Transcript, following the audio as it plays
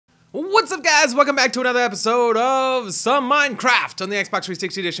What's up, guys? Welcome back to another episode of some Minecraft on the Xbox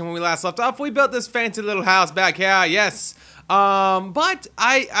 360 edition. When we last left off, we built this fancy little house back here, yes. But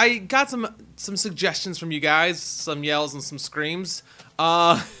I got some suggestions from you guys, some yells and some screams.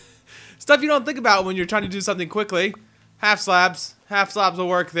 Stuff you don't think about when you're trying to do something quickly. Half slabs will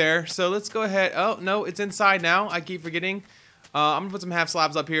work there. So let's go ahead. Oh, no, it's inside now. I keep forgetting. I'm gonna put some half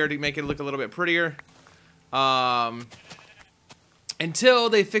slabs up here to make it look a little bit prettier. Until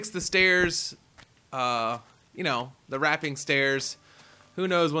they fix the stairs, you know, the wrapping stairs. Who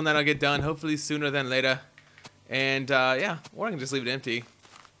knows when that'll get done, hopefully sooner than later. And, yeah, or I can just leave it empty.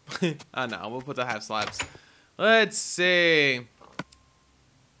 No, we'll put the half slabs. Let's see.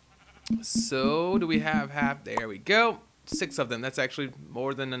 So, do we have half? There we go. 6 of them. That's actually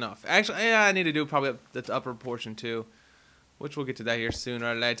more than enough. Actually, yeah, I need to do probably the upper portion too. Which we'll get to that here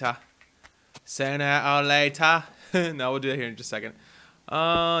sooner or later. Sooner or later. No, we'll do that here in just a second.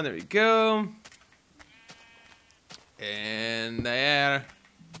 There we go. And there.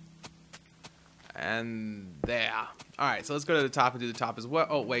 And there. Alright, so let's go to the top and do the top as well.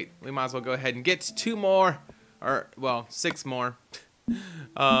 Oh, wait. We might as well go ahead and get 2 more. Or, well, 6 more.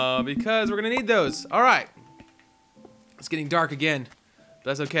 Because we're going to need those. Alright. It's getting dark again. But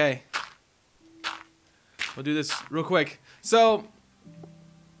that's okay. We'll do this real quick. So,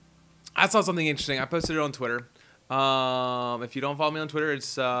 I saw something interesting. I posted it on Twitter. If you don't follow me on Twitter,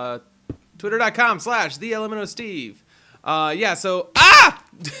 it's twitter.com/TheLMNOsteve. Yeah, so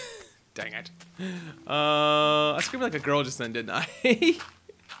dang it. I screamed like a girl just then, didn't I?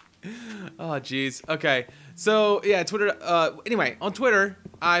 Oh, jeez. Okay. So, yeah, Twitter. Anyway, on Twitter,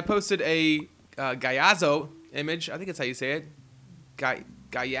 I posted a Gayazo image. I think that's how you say it.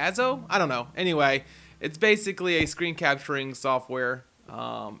 Gayazo? I don't know. Anyway, it's basically a screen capturing software.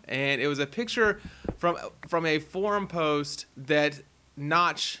 And it was a picture from a forum post that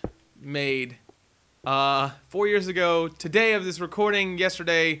Notch made 4 years ago. Today of this recording,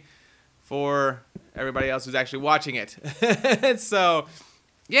 yesterday for everybody else who's actually watching it. So,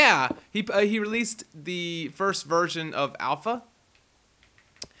 yeah, he released the first version of Alpha.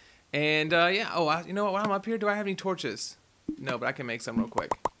 And yeah, oh, you know what? While I'm up here, do I have any torches? No, but I can make some real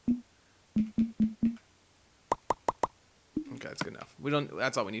quick. Okay, that's good enough.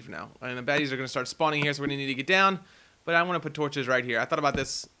 That's all we need for now. And the baddies are going to start spawning here, so we're going to need to get down. But I want to put torches right here. I thought about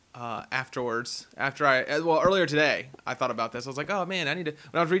this afterwards. Earlier today, I thought about this. I was like, oh man, when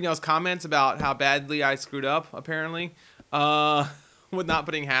I was reading those comments about how badly I screwed up, apparently, with not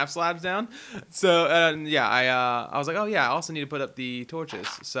putting half slabs down. So, yeah, I was like, oh yeah, I also need to put up the torches.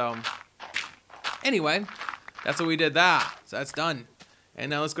 So, anyway, that's what we did that. So that's done. And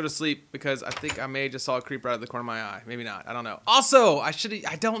now let's go to sleep because I think I may have just saw a creeper out of the corner of my eye. Maybe not. I don't know. Also, I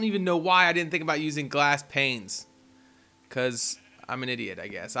don't even know why I didn't think about using glass panes. Because I'm an idiot, I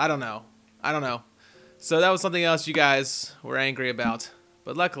guess. I don't know. So that was something else you guys were angry about.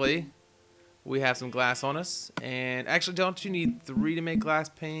 But luckily, we have some glass on us. And actually, don't you need 3 to make glass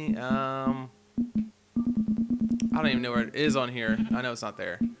pane? I don't even know where it is on here. I know it's not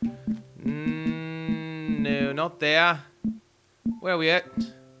there. No, not there. Where are we at?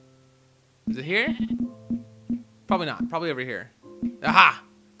 Is it here? Probably not. Probably over here. Aha!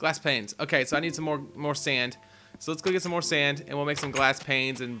 Glass panes. Okay, so I need some more sand. So let's go get some more sand, and we'll make some glass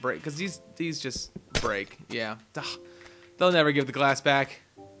panes and break. Because these just break. Yeah. Ugh. They'll never give the glass back.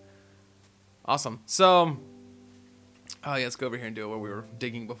 Awesome. So, oh yeah, let's go over here and do it where we were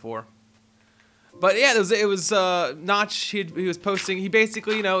digging before. But yeah, it was Notch. He was posting. He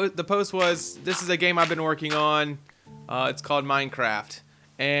basically, you know, the post was, this is a game I've been working on. It's called Minecraft,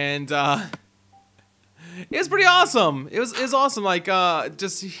 and it was pretty awesome. It was awesome, like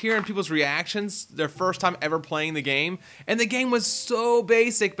just hearing people's reactions, their first time ever playing the game, and the game was so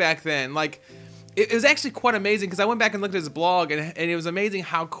basic back then. Like, it was actually quite amazing because I went back and looked at his blog, and it was amazing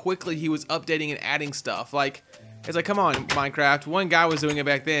how quickly he was updating and adding stuff. Like, it's like, come on, Minecraft, one guy was doing it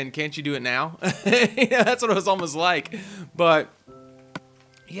back then, can't you do it now? Yeah, that's what it was almost like, but.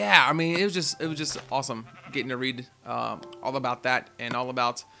 Yeah, I mean, it was just awesome getting to read all about that and all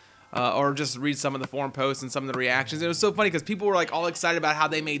about, or just read some of the forum posts and some of the reactions. It was so funny because people were like all excited about how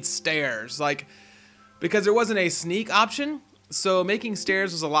they made stairs, like, because there wasn't a sneak option, so making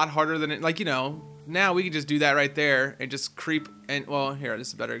stairs was a lot harder than it. Like, you know, now we can just do that right there and just creep and, well, here, this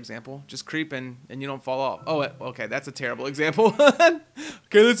is a better example. Just creep and you don't fall off. Oh, okay, that's a terrible example. Okay,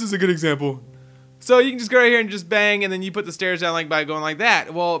 this is a good example. So you can just go right here and just bang, and then you put the stairs down like by going like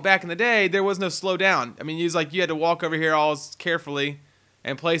that. Well, back in the day, there was no slow down. I mean, you had to walk over here all carefully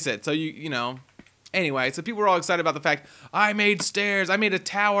and place it. So you know, anyway. So people were all excited about the fact I made stairs. I made a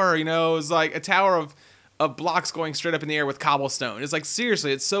tower. You know, it was like a tower of blocks going straight up in the air with cobblestone. It's like,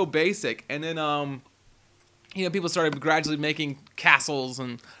 seriously, it's so basic. And then, you know, people started gradually making castles,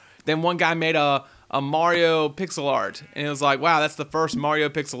 and then one guy made a Mario pixel art, and it was like, wow, that's the first Mario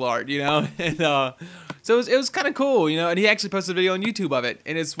pixel art, you know. And so it was kind of cool, you know. And he actually posted a video on YouTube of it,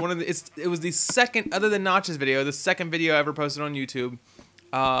 and it's one of the, it was the second, other than Notch's video, the second video I ever posted on YouTube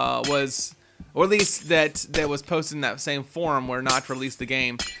was, or at least that was posted in that same forum where Notch released the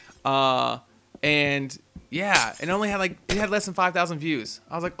game, and yeah, it only had like, it had less than 5,000 views.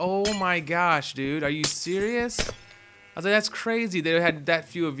 I was like, oh my gosh, dude, are you serious? I was like, that's crazy that it had that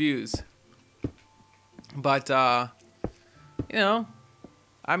few views. But, you know,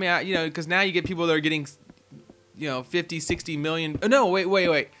 I mean, you know, because now you get people that are getting, you know, 50, 60 million. Oh, no, wait.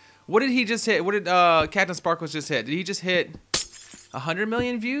 What did he just hit? What did Captain Sparkles just hit? Did he just hit 100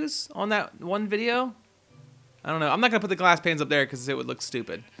 million views on that one video? I don't know. I'm not going to put the glass panes up there because it would look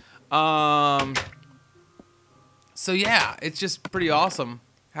stupid. So, yeah, it's just pretty awesome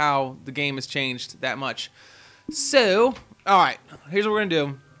how the game has changed that much. So, all right, here's what we're going to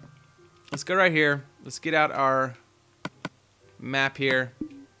do. Let's go right here. Let's get out our map here.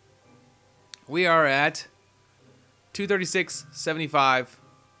 We are at 236, 75,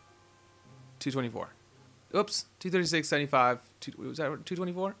 224. Oops, 236, 75. Was that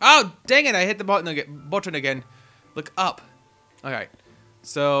 224? Oh, dang it! I hit the button again. Look up. Okay,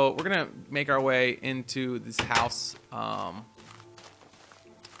 so we're gonna make our way into this house, and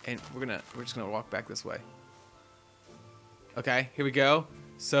we're just gonna walk back this way. Okay, here we go.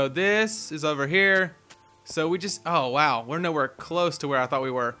 So this is over here. So we just, oh wow, we're nowhere close to where I thought we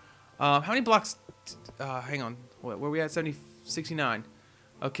were. How many blocks? Hang on, where are we at? 69.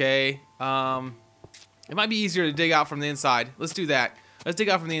 Okay. It might be easier to dig out from the inside. Let's do that. Let's dig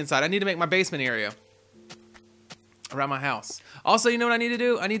out from the inside. I need to make my basement area around my house. Also, you know what I need to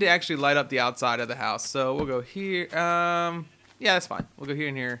do? I need to actually light up the outside of the house. So we'll go here. Yeah, that's fine. We'll go here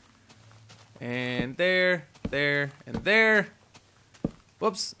and here, and there, and there.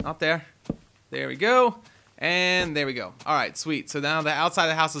 Whoops, not there. There we go. And there we go. All right, sweet. So now the outside of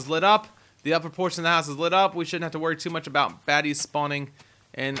the house is lit up. The upper portion of the house is lit up. We shouldn't have to worry too much about baddies spawning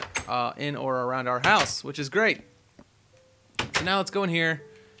in or around our house, which is great. So now let's go in here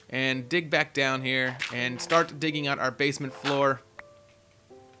and dig back down here and start digging out our basement floor.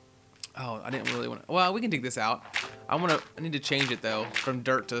 Oh, I didn't really want to. Well, we can dig this out. I need to change it though from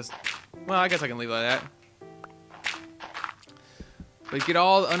dirt to. Well, I guess I can leave it like that. But get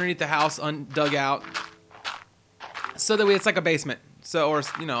all underneath the house dug out, so that way it's like a basement, so, or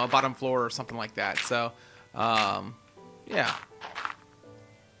you know, a bottom floor or something like that. So, yeah.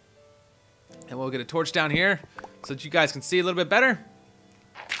 And we'll get a torch down here so that you guys can see a little bit better.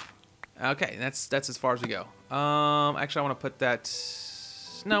 Okay, that's as far as we go. Actually, I want to put that.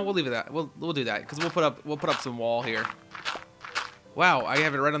 No, we'll leave it that. We'll do that because we'll put up some wall here. Wow, I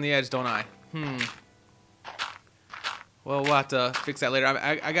have it right on the edge, don't I? Well, we'll have to fix that later.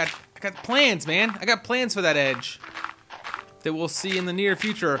 I got plans, man. I got plans for that edge that we'll see in the near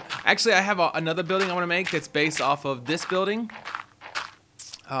future. Actually, I have another building I want to make that's based off of this building,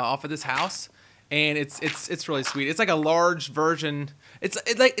 off of this house, and it's really sweet. It's like a large version. It's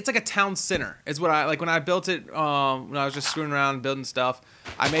like a town center. Is what I like when I built it. When I was just screwing around building stuff,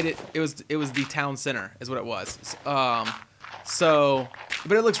 I made it. It was the town center. Is what it was. So,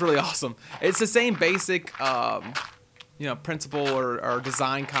 but it looks really awesome. It's the same basic. You know, principle or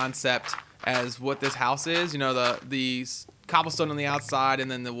design concept as what this house is. You know, the cobblestone on the outside and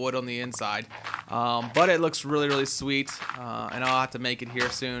then the wood on the inside. But it looks really, really sweet. And I'll have to make it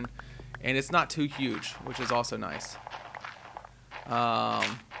here soon. And it's not too huge, which is also nice.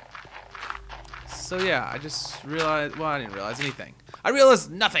 So yeah, I just realized. Well, I didn't realize anything. I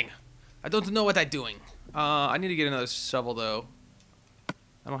realized nothing. I don't know what I'm doing. I need to get another shovel though.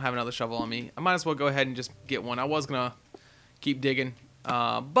 I don't have another shovel on me. I might as well go ahead and just get one. I was gonna keep digging,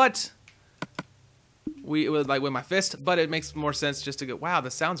 but it was like with my fist, but it makes more sense just to go. Wow, the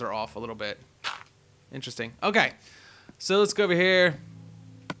sounds are off a little bit. Interesting. Okay, so let's go over here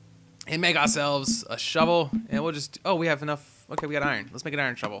and make ourselves a shovel, and we'll just. Oh, we have enough. Okay, we got iron. Let's make an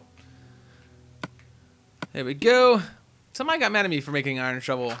iron shovel. There we go. Somebody got mad at me for making an iron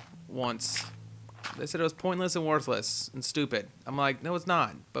shovel once. They said it was pointless and worthless and stupid. I'm like, no, it's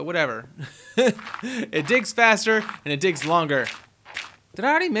not. But whatever. It digs faster and it digs longer. Did I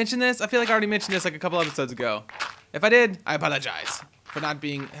already mention this? I feel like I already mentioned this like a couple episodes ago. If I did, I apologize for not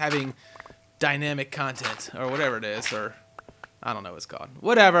having dynamic content or whatever it is, or I don't know what it's called.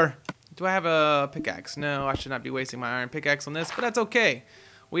 Whatever. Do I have a pickaxe? No, I should not be wasting my iron pickaxe on this, but that's okay.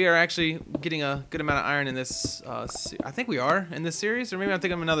 We are actually getting a good amount of iron in this, I think we are, in this series, or maybe I'm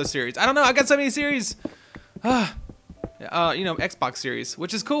thinking of another series. I don't know, I got so many series. You know, Xbox Series,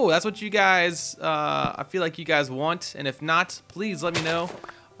 which is cool. That's what you guys, I feel like you guys want. And if not, please let me know.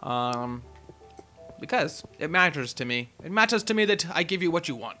 Because it matters to me. It matters to me that I give you what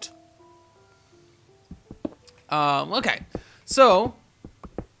you want. Okay. So,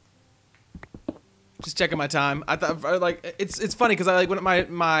 just checking my time. I thought, like, it's funny because I like when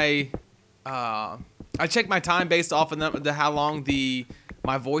I check my time based off of how long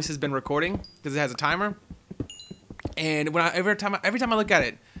my voice has been recording because it has a timer. And when every time I look at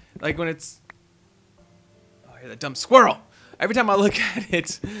it, like when it's, oh, I hear that dumb squirrel. Every time I look at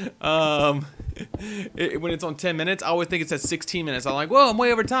it, when it's on 10 minutes, I always think it says 16 minutes. I'm like, whoa, I'm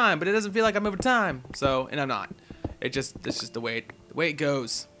way over time, but it doesn't feel like I'm over time. So, and I'm not. It's just the way it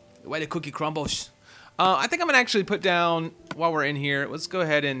goes, the way the cookie crumbles. I think I'm gonna actually put down while we're in here. Let's go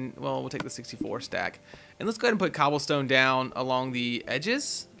ahead and we'll take the 64 stack, and let's go ahead and put cobblestone down along the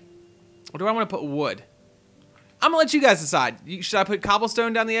edges. Or do I want to put wood? I'm gonna let you guys decide. Should I put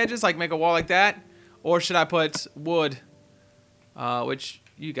cobblestone down the edges, like make a wall like that, or should I put wood? Which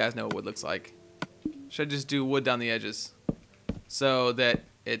you guys know what wood looks like. Should I just do wood down the edges so that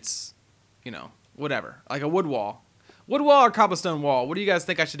it's, you know, whatever, like a wood wall? Wood wall or cobblestone wall? What do you guys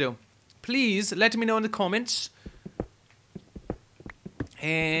think I should do? Please let me know in the comments.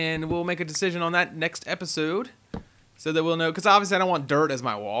 And we'll make a decision on that next episode so that we'll know. Because obviously I don't want dirt as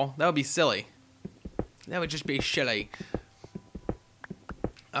my wall. That would be silly. That would just be silly.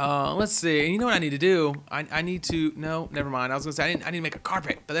 Let's see. You know what I need to do? I need to... No, never mind. I was going to say I need to make a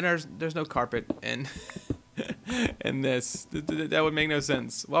carpet. But then there's no carpet in, in this. That would make no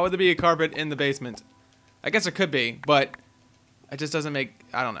sense. Why would there be a carpet in the basement? I guess there could be, but... It just doesn't make...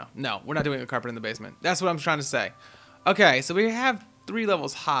 I don't know. No, we're not doing a carpet in the basement. That's what I'm trying to say. Okay, so we have 3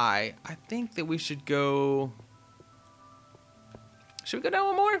 levels high. I think that we should go... Should we go down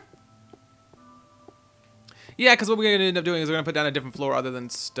one more? Yeah, because what we're going to end up doing is we're going to put down a different floor other than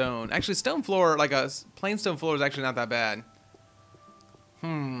stone. Actually, stone floor, like a plain stone floor, is actually not that bad.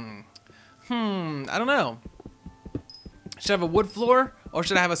 I don't know. Should I have a wood floor, or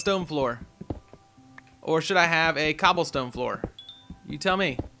should I have a stone floor? Or should I have a cobblestone floor? You tell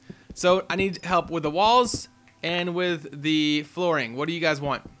me. So I need help with the walls and with the flooring. What do you guys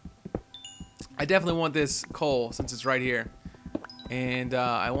want? I definitely want this coal since it's right here. And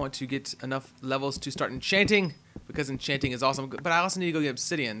I want to get enough levels to start enchanting because enchanting is awesome. But I also need to go get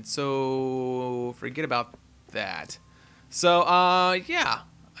obsidian. So forget about that. So yeah,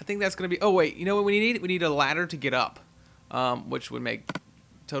 I think that's going to be... Oh, wait. You know what we need? We need a ladder to get up, which would make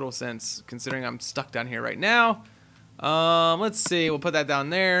total sense considering I'm stuck down here right now. Let's see. We'll put that down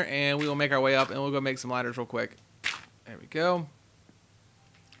there, and we will make our way up, and we'll go make some ladders real quick. There we go.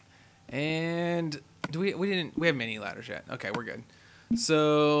 And we have many ladders yet. Okay, we're good.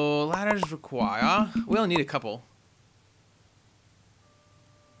 So ladders require. We only need a couple.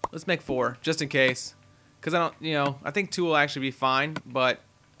 Let's make 4 just in case, because I don't. You know, I think 2 will actually be fine, but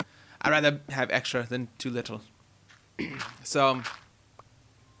I'd rather have extra than too little. So.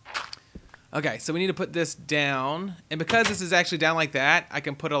 Okay, so we need to put this down. And because this is actually down like that, I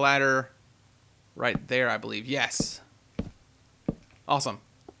can put a ladder right there, I believe. Yes. Awesome.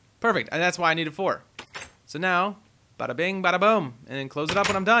 Perfect. And that's why I needed 4. So now, bada bing, bada boom. And then close it up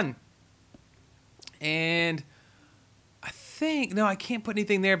when I'm done. And I think... No, I can't put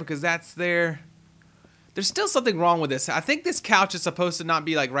anything there because that's there. There's still something wrong with this. I think this couch is supposed to not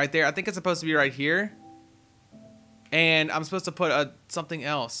be like right there. I think it's supposed to be right here. And I'm supposed to put something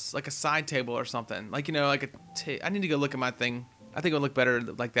else, like a side table or something. Like, you know, like I need to go look at my thing. I think it would look better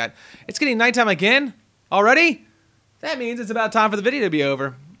like that. It's getting nighttime again? Already? That means it's about time for the video to be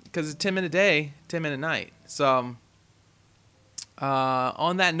over. Because it's 10-minute day, 10-minute night. So,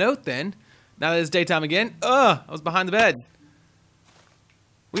 on that note then, now that it's daytime again, I was behind the bed.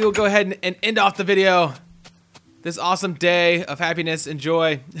 We will go ahead and end off the video. This awesome day of happiness and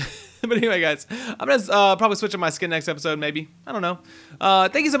joy. But anyway, guys, I'm going to probably switch up my skin next episode, maybe. I don't know.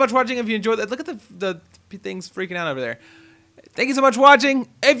 Thank you so much for watching. If you enjoyed that, look at the things freaking out over there. Thank you so much for watching.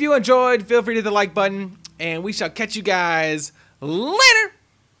 If you enjoyed, feel free to hit the like button. And we shall catch you guys later.